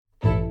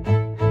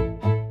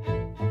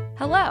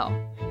Hello!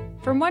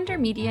 From Wonder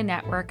Media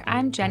Network,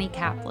 I'm Jenny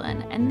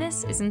Kaplan, and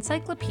this is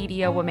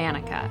Encyclopedia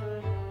Womanica.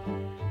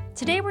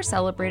 Today we're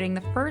celebrating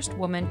the first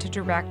woman to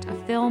direct a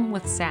film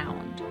with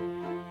sound.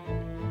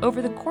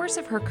 Over the course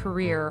of her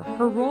career,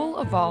 her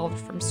role evolved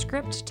from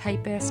script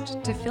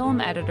typist to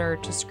film editor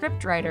to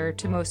scriptwriter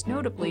to most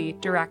notably,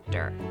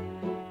 director.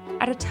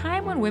 At a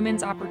time when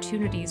women's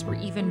opportunities were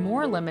even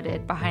more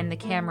limited behind the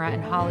camera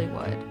in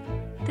Hollywood,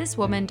 this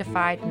woman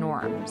defied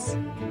norms.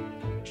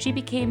 She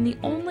became the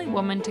only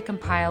woman to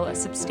compile a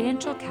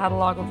substantial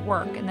catalog of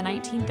work in the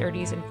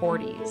 1930s and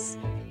 40s.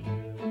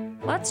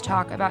 Let's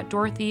talk about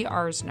Dorothy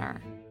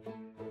Arzner.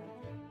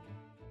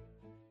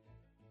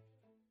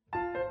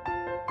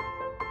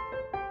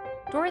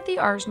 Dorothy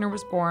Arzner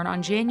was born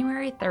on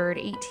January 3,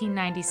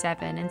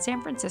 1897 in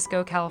San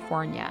Francisco,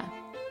 California.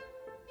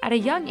 At a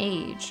young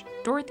age,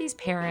 Dorothy's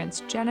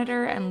parents,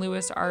 Janitor and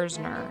Louis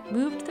Arzner,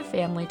 moved the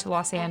family to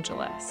Los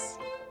Angeles.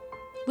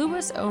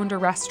 Louis owned a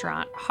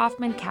restaurant,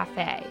 Hoffman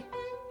Cafe,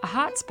 a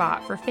hot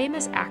spot for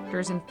famous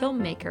actors and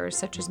filmmakers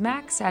such as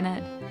Mack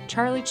Sennett,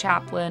 Charlie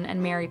Chaplin,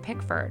 and Mary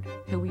Pickford,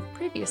 who we've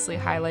previously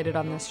highlighted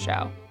on this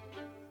show.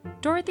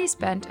 Dorothy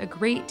spent a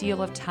great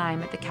deal of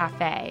time at the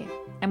cafe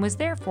and was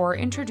therefore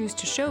introduced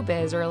to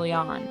showbiz early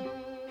on.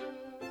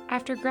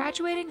 After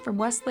graduating from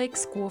Westlake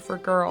School for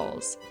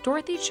Girls,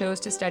 Dorothy chose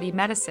to study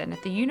medicine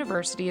at the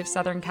University of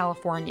Southern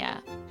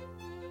California.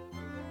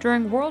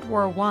 During World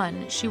War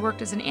I, she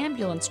worked as an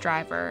ambulance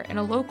driver in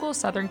a local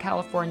Southern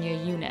California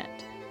unit.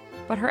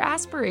 But her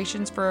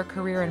aspirations for a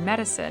career in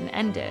medicine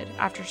ended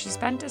after she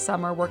spent a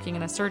summer working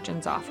in a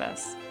surgeon's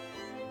office.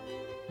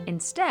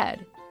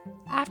 Instead,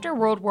 after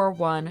World War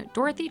I,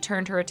 Dorothy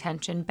turned her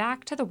attention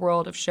back to the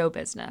world of show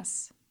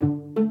business.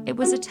 It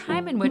was a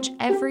time in which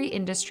every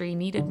industry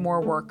needed more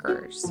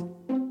workers.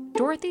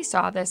 Dorothy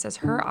saw this as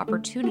her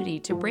opportunity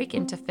to break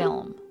into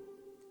film.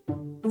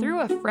 Through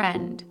a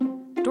friend,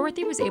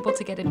 Dorothy was able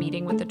to get a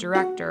meeting with the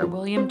director,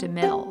 William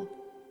DeMille,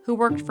 who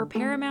worked for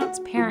Paramount's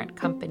parent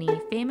company,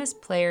 Famous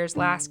Players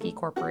Lasky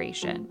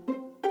Corporation.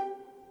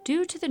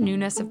 Due to the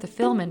newness of the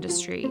film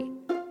industry,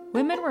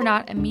 women were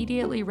not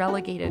immediately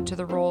relegated to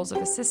the roles of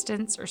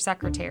assistants or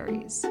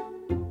secretaries.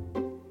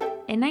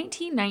 In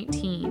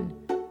 1919,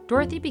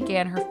 Dorothy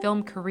began her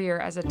film career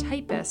as a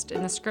typist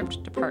in the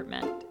script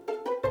department,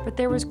 but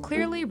there was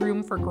clearly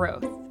room for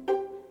growth.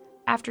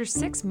 After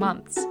 6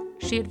 months,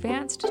 she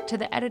advanced to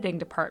the editing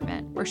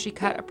department, where she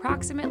cut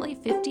approximately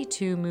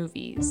 52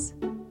 movies.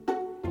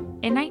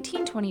 In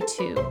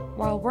 1922,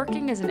 while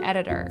working as an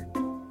editor,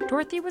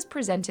 Dorothy was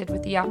presented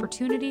with the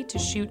opportunity to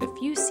shoot a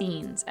few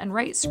scenes and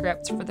write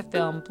scripts for the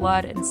film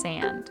Blood and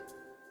Sand.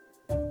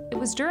 It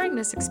was during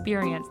this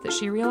experience that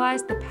she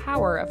realized the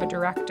power of a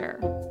director.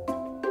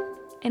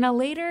 In a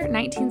later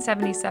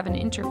 1977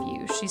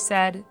 interview, she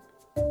said,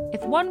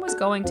 "If one was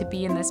going to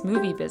be in this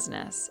movie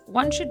business,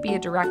 one should be a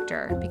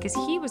director because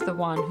he was the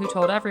one who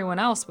told everyone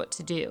else what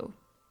to do.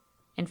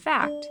 In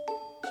fact,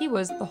 he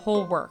was the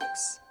whole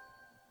works."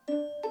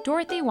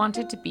 Dorothy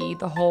wanted to be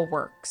the whole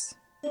works.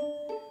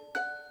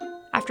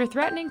 After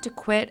threatening to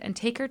quit and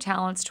take her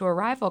talents to a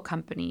rival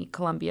company,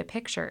 Columbia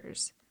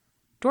Pictures,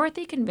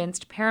 Dorothy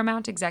convinced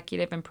Paramount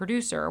executive and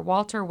producer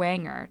Walter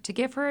Wanger to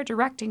give her a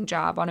directing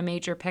job on a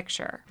major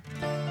picture.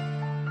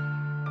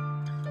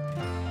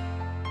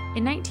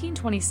 In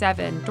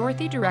 1927,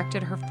 Dorothy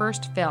directed her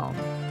first film,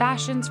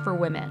 Fashions for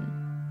Women,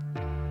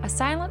 a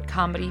silent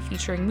comedy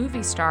featuring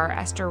movie star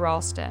Esther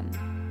Ralston.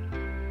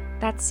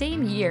 That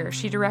same year,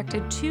 she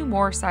directed 2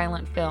 more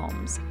silent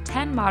films,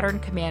 10 Modern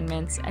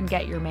Commandments and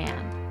Get Your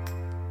Man.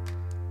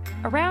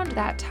 Around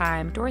that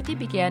time, Dorothy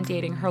began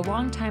dating her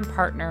longtime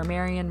partner,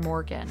 Marion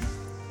Morgan.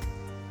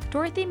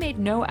 Dorothy made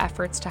no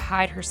efforts to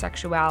hide her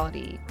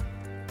sexuality,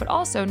 but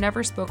also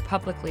never spoke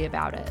publicly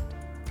about it.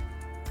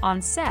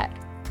 On set,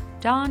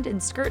 donned in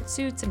skirt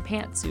suits and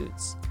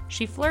pantsuits,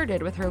 she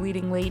flirted with her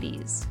leading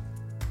ladies.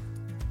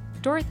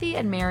 Dorothy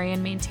and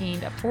Marion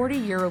maintained a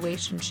 40-year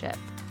relationship,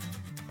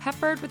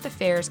 peppered with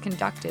affairs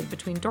conducted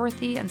between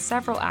Dorothy and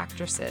several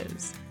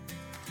actresses,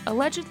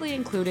 allegedly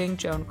including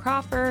Joan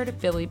Crawford,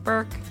 Billie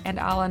Burke, and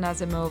Alla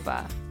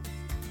Nazimova.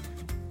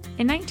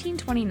 In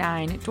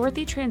 1929,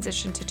 Dorothy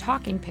transitioned to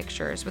talking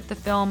pictures with the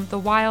film The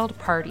Wild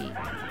Party.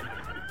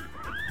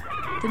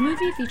 The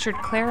movie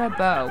featured Clara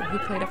Bow, who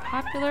played a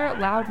popular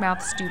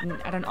loudmouth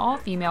student at an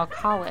all-female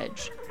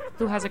college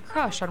who has a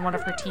crush on one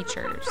of her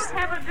teachers.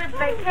 Have a good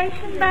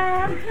vacation,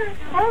 Bob?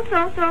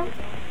 So.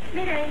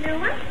 Did I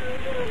know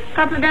it?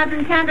 Couple of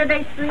dozen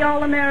candidates for the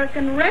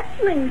All-American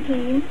Wrestling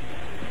Team.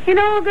 You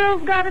know, a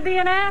girl's got to be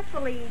an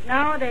athlete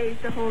nowadays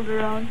to hold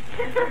her own.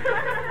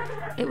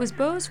 It was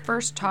Beau's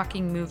first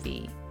talking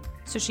movie,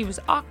 so she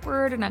was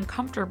awkward and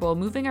uncomfortable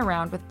moving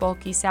around with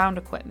bulky sound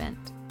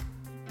equipment.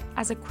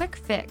 As a quick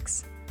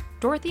fix,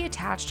 Dorothy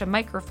attached a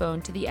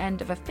microphone to the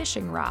end of a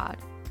fishing rod,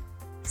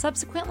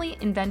 subsequently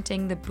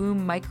inventing the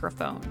boom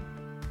microphone.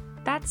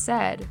 That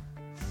said,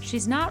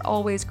 she's not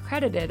always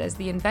credited as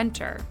the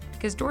inventor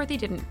because Dorothy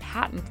didn't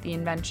patent the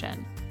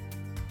invention.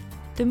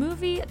 The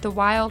movie The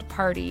Wild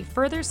Party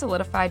further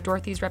solidified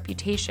Dorothy's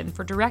reputation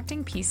for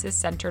directing pieces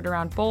centered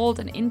around bold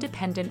and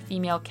independent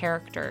female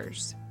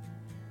characters.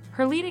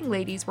 Her leading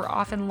ladies were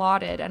often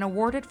lauded and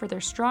awarded for their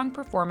strong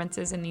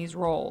performances in these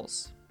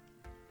roles.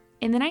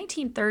 In the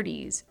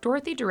 1930s,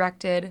 Dorothy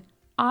directed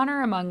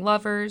Honor Among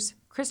Lovers,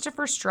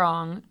 Christopher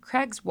Strong,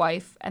 Craig's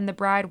Wife, and The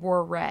Bride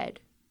Wore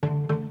Red.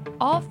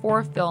 All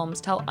 4 films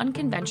tell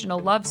unconventional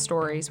love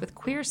stories with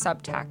queer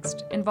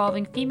subtext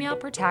involving female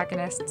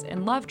protagonists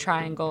in love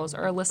triangles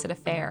or illicit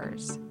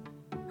affairs.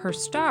 Her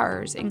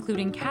stars,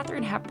 including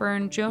Katharine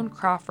Hepburn, Joan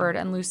Crawford,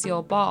 and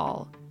Lucille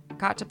Ball,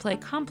 got to play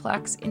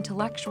complex,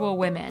 intellectual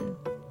women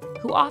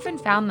who often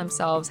found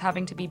themselves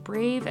having to be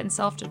brave and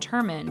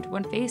self-determined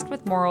when faced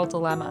with moral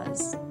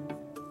dilemmas.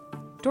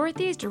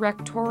 Dorothy's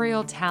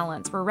directorial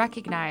talents were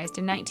recognized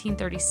in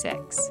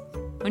 1936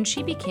 when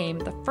she became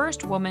the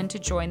first woman to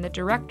join the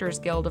Directors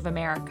Guild of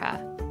America.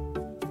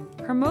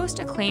 Her most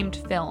acclaimed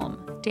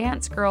film,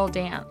 Dance Girl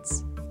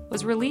Dance,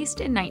 was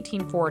released in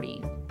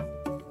 1940.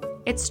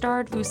 It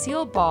starred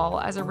Lucille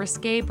Ball as a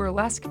risque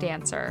burlesque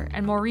dancer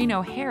and Maureen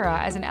O'Hara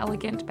as an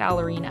elegant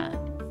ballerina.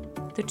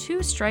 The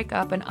two strike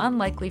up an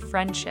unlikely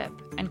friendship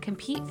and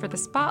compete for the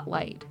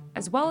spotlight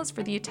as well as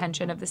for the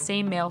attention of the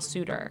same male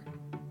suitor,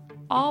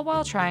 all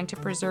while trying to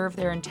preserve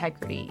their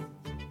integrity.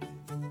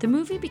 The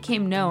movie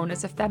became known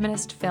as a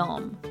feminist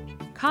film,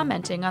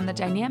 commenting on the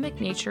dynamic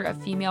nature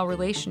of female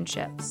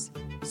relationships,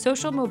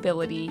 social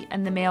mobility,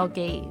 and the male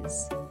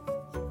gaze.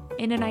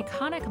 In an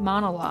iconic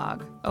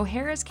monologue,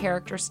 O'Hara's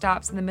character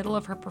stops in the middle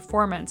of her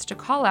performance to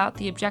call out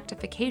the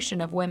objectification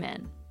of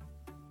women.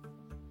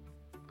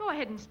 Go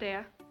ahead and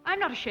stare. I'm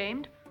not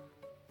ashamed.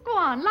 Go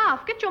on,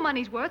 laugh, get your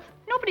money's worth.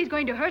 Nobody's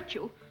going to hurt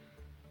you.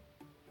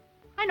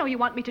 I know you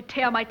want me to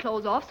tear my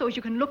clothes off so as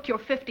you can look your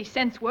 50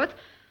 cents worth.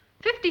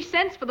 50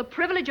 cents for the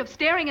privilege of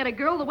staring at a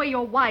girl the way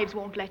your wives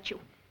won't let you.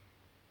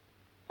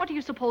 What do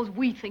you suppose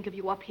we think of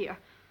you up here?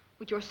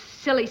 With your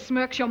silly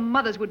smirks your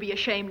mothers would be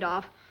ashamed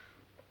of.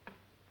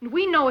 And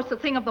we know it's the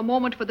thing of the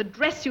moment for the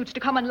dress suits to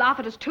come and laugh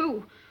at us,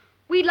 too.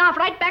 We'd laugh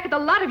right back at the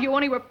lot of you,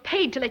 only we're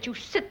paid to let you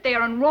sit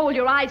there and roll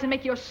your eyes and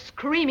make your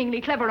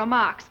screamingly clever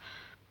remarks.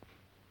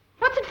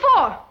 What's it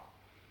for?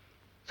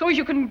 So as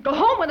you can go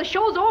home when the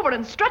show's over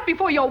and strut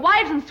before your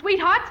wives and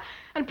sweethearts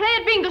and play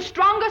at being the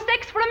stronger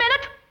sex for a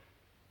minute?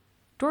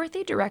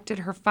 Dorothy directed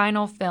her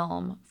final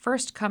film,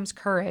 First Comes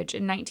Courage,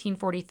 in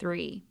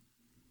 1943.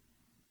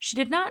 She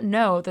did not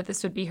know that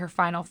this would be her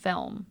final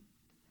film.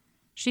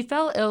 She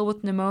fell ill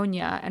with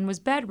pneumonia and was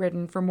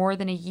bedridden for more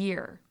than a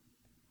year.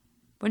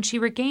 When she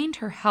regained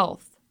her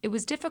health, it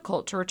was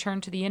difficult to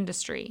return to the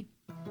industry.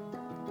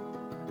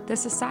 The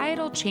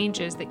societal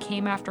changes that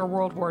came after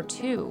World War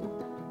II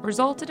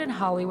resulted in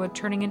Hollywood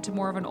turning into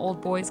more of an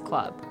old boys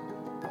club.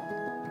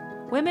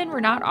 Women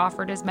were not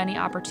offered as many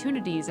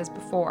opportunities as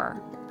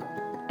before,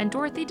 and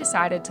Dorothy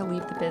decided to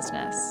leave the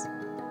business.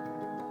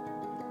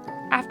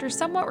 After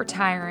somewhat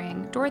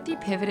retiring, Dorothy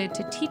pivoted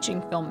to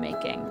teaching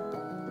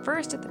filmmaking,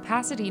 first at the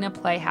Pasadena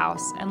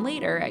Playhouse and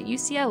later at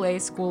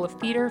UCLA's School of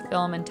Theater,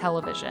 Film, and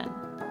Television.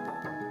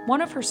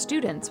 One of her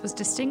students was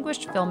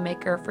distinguished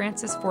filmmaker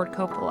Francis Ford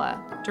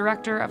Coppola,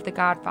 director of The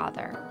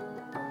Godfather.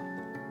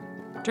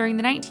 During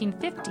the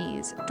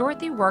 1950s,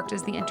 Dorothy worked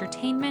as the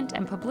entertainment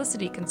and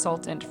publicity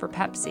consultant for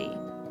Pepsi.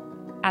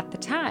 At the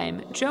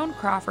time, Joan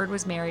Crawford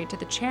was married to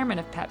the chairman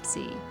of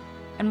Pepsi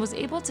and was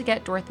able to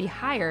get Dorothy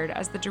hired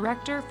as the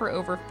director for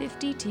over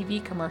 50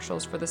 TV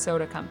commercials for the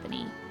soda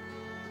company.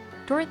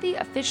 Dorothy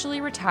officially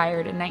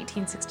retired in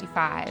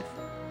 1965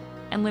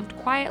 and lived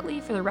quietly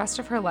for the rest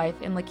of her life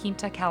in La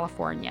Quinta,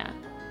 California.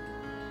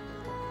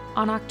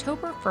 On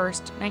October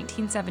 1st,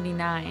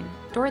 1979,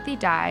 Dorothy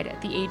died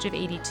at the age of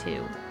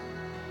 82.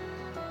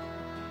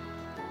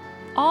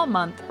 All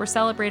month, we're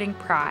celebrating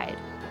Pride.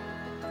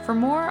 For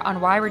more on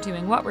why we're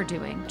doing what we're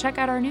doing, check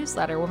out our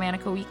newsletter,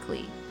 Womanica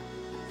Weekly.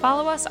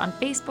 Follow us on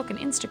Facebook and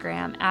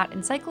Instagram at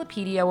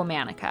Encyclopedia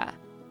Womanica.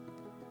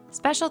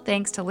 Special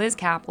thanks to Liz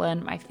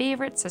Kaplan, my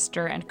favorite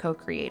sister and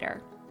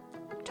co-creator.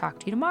 Talk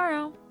to you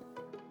tomorrow.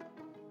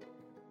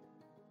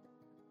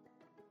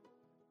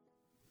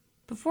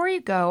 Before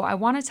you go, I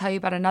want to tell you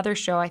about another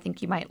show I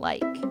think you might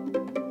like.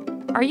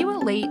 Are you a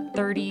late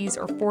 30s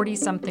or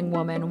 40-something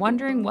woman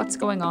wondering what's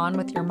going on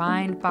with your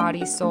mind,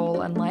 body,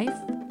 soul, and life?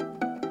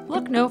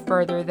 Look no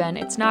further than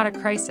It's Not a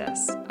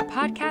Crisis, a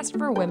podcast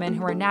for women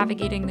who are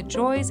navigating the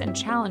joys and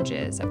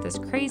challenges of this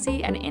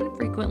crazy and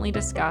infrequently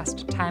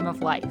discussed time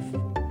of life.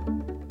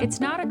 It's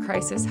Not a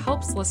Crisis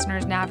helps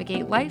listeners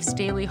navigate life's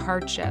daily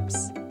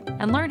hardships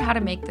and learn how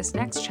to make this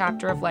next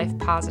chapter of life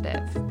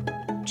positive.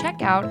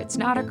 Check out It's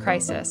Not a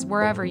Crisis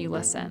wherever you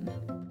listen.